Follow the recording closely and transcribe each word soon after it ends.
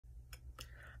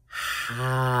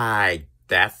Hi,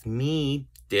 that's me.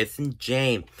 This is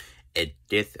James. And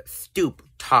this stupid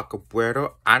Taco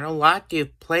Bueno. I don't like this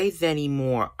place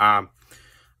anymore. I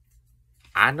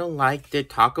don't like the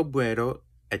Taco Bueno.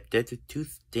 It does it too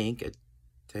stink. It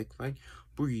tastes like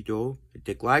burrito. It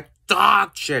tastes like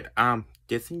dog shit.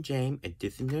 This is James. And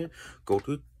this is the go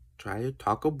to try the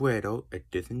Taco Bueno. And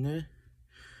this is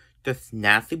the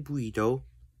nasty burrito.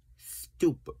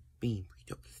 Stupid bean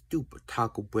burrito. Stupid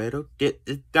Taco Bueno. This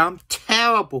is dumb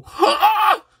terrible.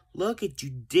 Look at you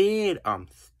did,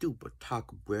 stupid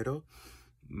Taco Bueno.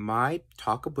 My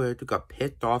Taco Bueno got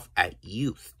pissed off at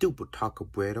you, stupid Taco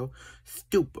Bueno.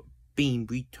 Stupid bean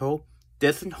burrito.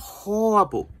 This is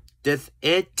horrible. This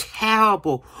is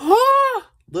terrible.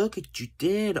 Look at you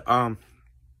did,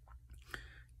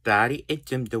 Daddy and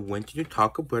Jim that went to the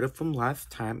Taco Bueno from last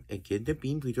time and get the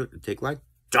bean burrito to take like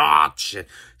dog shit.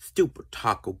 Stupid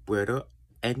Taco Bueno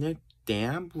and the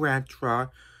damn restaurant.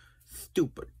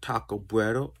 Stupid Taco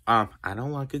Bueno. I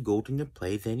don't like to go to the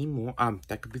place anymore.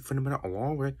 That could be phenomenal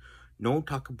along with no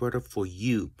Taco Bueno for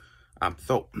you.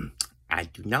 So I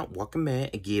do not recommend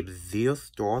and give 0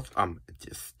 stars.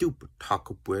 Just stupid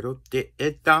Taco Bueno.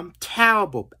 It's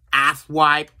terrible.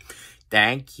 Asswipe.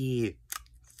 Thank you.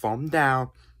 Thumb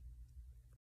down.